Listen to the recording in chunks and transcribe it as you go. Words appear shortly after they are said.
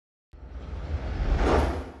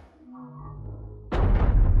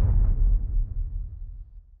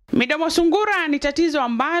MIDOMOSUNGURA ni tatizo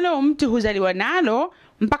ambalo mtu huzaliwa nalo.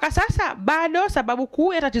 Mpaka sasa bado sababu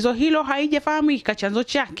kuu ya tatizo hilo haijafahamika chanzo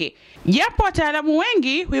chake. Japo wataalamu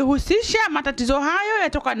wengi huihusisha matatizo hayo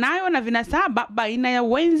yatokanayo na vinasaba baina ya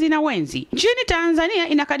wenzi na wenzi. Nchini Tanzania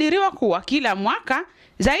inakadiriwa kuwa kila mwaka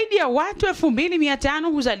zaidi ya watu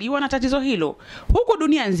 2500 huzaliwa na tatizo hilo, huku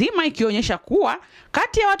dunia nzima ikionyesha kuwa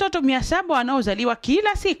kati ya watoto 700 wanaozaliwa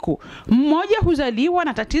kila siku, mmoja huzaliwa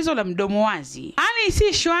na tatizo la mdomo wazi. Hali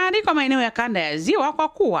si shwari kwa maeneo ya kanda ya Ziwa kwa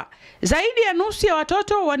kuwa zaidi ya nusu ya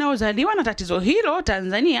watoto wanaozaliwa na tatizo hilo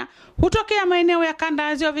Tanzania hutokea maeneo ya kanda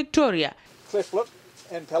ya Ziwa Victoria. Cleft lip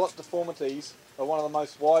and palate deformities are one of the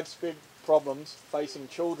most widespread problems facing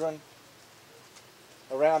children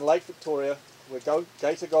around Lake Victoria, where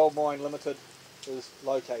Gator Gold Mine Limited is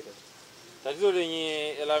located. Tatizo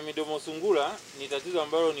lenye la MIDOMOSUNGURA ni tatizo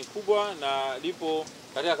ambalo ni kubwa na lipo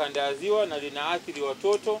katika kanda ya Ziwa na linaathiri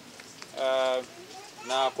watoto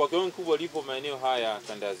na kwa kiwango kikubwa lipo maeneo haya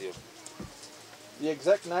kanda ya Ziwa. The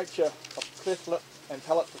exact nature of cleft lip and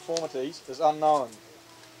palate deformities is unknown,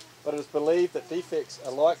 but it is believed that defects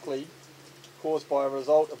are likely caused by a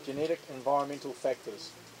result of genetic and environmental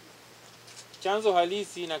factors. Chanzo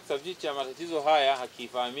halisi na kisababishi cha matatizo haya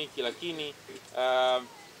hakifahamiki, lakini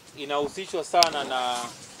inahusishwa sana na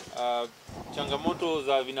changamoto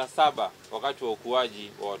za vinasaba wakati wa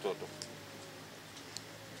ukuaji wa watoto.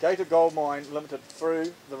 Gator Gold Mine Limited, through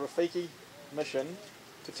the Rafiki mission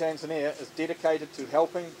to Tanzania, is dedicated to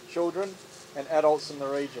helping children and adults in the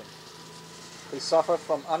region who suffer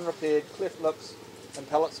from unrepaired cleft lips and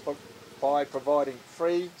palates by providing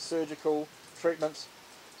free surgical treatments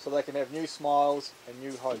so they can have new smiles and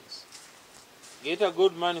new hopes. Gator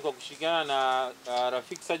Gold Mine kwa kushirikiana na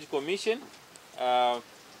Rafiki Surgical Mission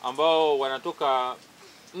ambao wanatoka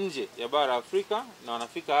nje ya bara Afrika na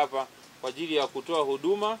wanafika hapa kwa ajili ya kutoa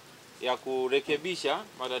huduma ya kurekebisha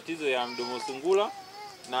matatizo ya MIDOMOSUNGURA,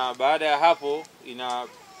 na baada ya hapo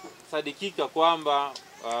inasadikika kwamba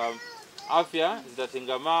afya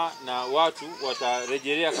zitatengamaa na watu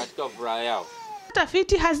watarejelea katika furaha yao.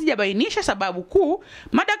 Tafiti hazijabainisha sababu kuu.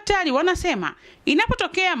 Madaktari wanasema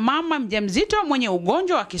inapotokea mama mjamzito mwenye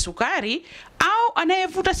ugonjwa wa kisukari au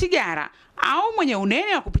anayevuta sigara au mwenye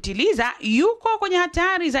unene wa kupitiliza yuko kwenye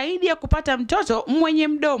hatari zaidi ya kupata mtoto mwenye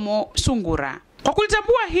mdomo sungura. Kwa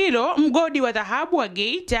kulitambua hilo, mgodi wa dhahabu wa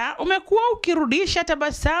Geita umekuwa ukirudisha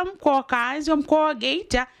tabasamu kwa wakazi wa mkoa wa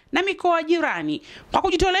Geita na mikoa jirani kwa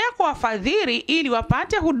kujitolea kwa wafadhili ili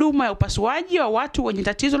wapate huduma ya upasuaji wa watu wenye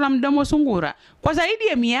tatizo la mdomo sungura kwa zaidi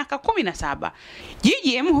ya miaka 17.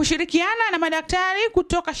 Ggm hushirikiana na madaktari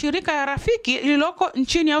kutoka shirika la Rafiki lililoko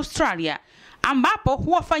nchini Australia, ambapo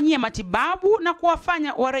huwafanyia matibabu na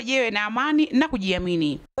kuwafanya warejewe na amani na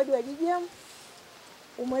kujiamini. Mgodi wa Ggm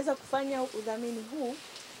umeweza kufanya udhamini huu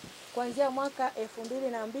kuanzia mwaka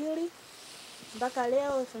 2002 mpaka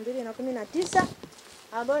leo 2019,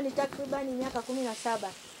 ambayo ni takriban miaka 17.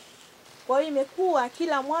 Kwa hiyo imekuwa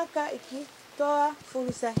kila mwaka ikitoa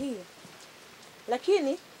fursa hii,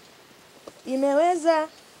 lakini imeweza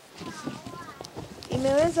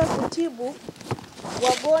kutibu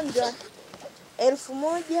wagonjwa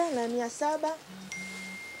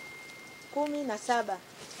 1717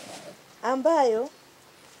 ambayo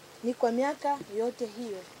ni kwa miaka yote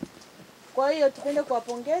hiyo. Kwa hiyo tupende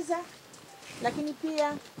kuwapongeza, lakini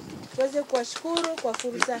pia tuweze kuwashukuru kwa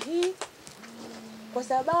fursa hii, kwa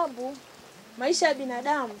sababu maisha ya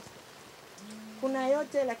binadamu kuna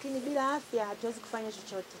yote, lakini bila afya hatuwezi kufanya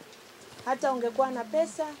chochote. Hata ungekuwa na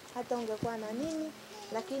pesa, hata ungekuwa na nini,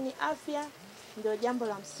 lakini afya ndio jambo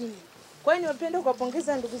la msingi. Kwa hiyo niwapende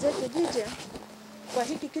kuwapongeza ndugu zetu Ggm kwa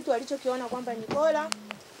hiki kitu alichokiona kwamba ni bora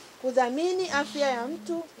kudhamini afya ya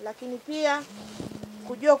mtu, lakini pia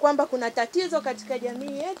kujua kwamba kuna tatizo katika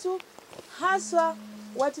jamii yetu, haswa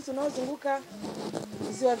watu tunaozunguka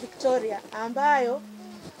Ziwa Victoria, ambayo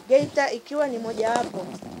Geita ikiwa ni moja wapo.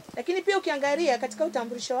 Lakini pia ukiangalia katika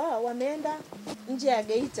utambulisho wao wameenda nje ya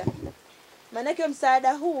Geita. Maanake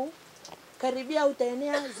msaada huu karibia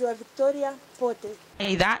utaenea Ziwa Victoria pote.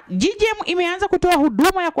 Aidha, Ggm imeanza kutoa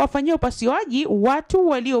huduma ya kuwafanyia upasuaji watu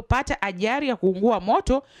waliopata ajali ya kuungua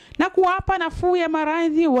moto na kuwapa nafuu ya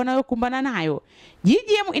maradhi wanayokumbana nayo.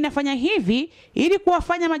 Ggm inafanya hivi ili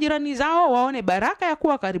kuwafanya majirani zao waone baraka ya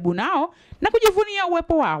kuwa karibu nao na kujivunia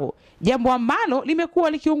uwepo wao, jambo ambalo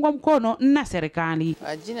limekuwa likiungwa mkono na serikali.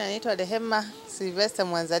 Jina naitwa Rehema Sylvester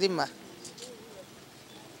Mwanzalima.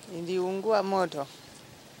 Niliungua moto.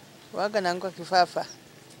 Waga naangua kifafa.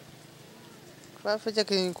 Kifafa cha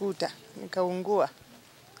kinikuta, nikaungua.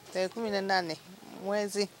 Tarehe 18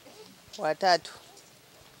 mwezi wa 3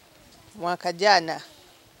 mwaka jana.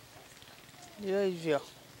 Ndio hivyo.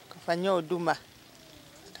 Kafanywa huduma.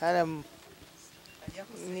 Halamu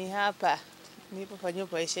ni hapa nilipofanyia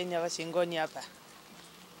operation hapa shingoni hapa.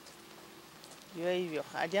 Ndio hivyo.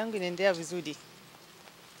 Hali yangu inaendelea vizuri.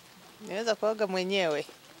 Naweza kuoga mwenyewe.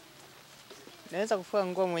 Naweza kufua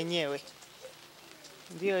nguo mwenyewe.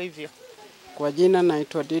 Ndio hivyo. Kwa jina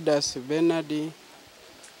naitwa Didas Bernard,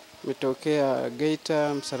 nimetokea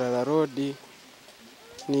Geita Msalala Road.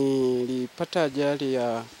 Nilipata ajali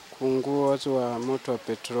ya kuungua moto wa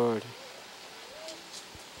petroli.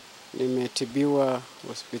 Nimetibiwa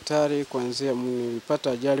hospitali kuanzia,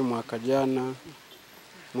 nilipata ajali mwaka jana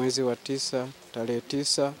mwezi wa 9 tarehe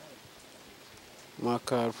 9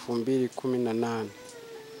 mwaka 2018.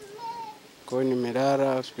 Kwa hiyo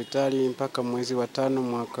nimelala hospitali mpaka mwezi wa 5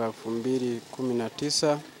 mwaka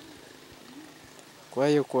 2019. Kwa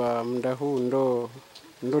hiyo kwa muda huu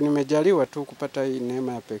ndo nimejaliwa tu kupata hii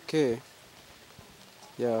neema ya pekee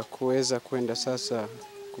ya kuweza kwenda sasa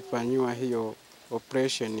kufanywa hiyo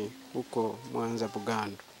operation huko Mwanza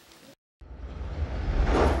Bugando.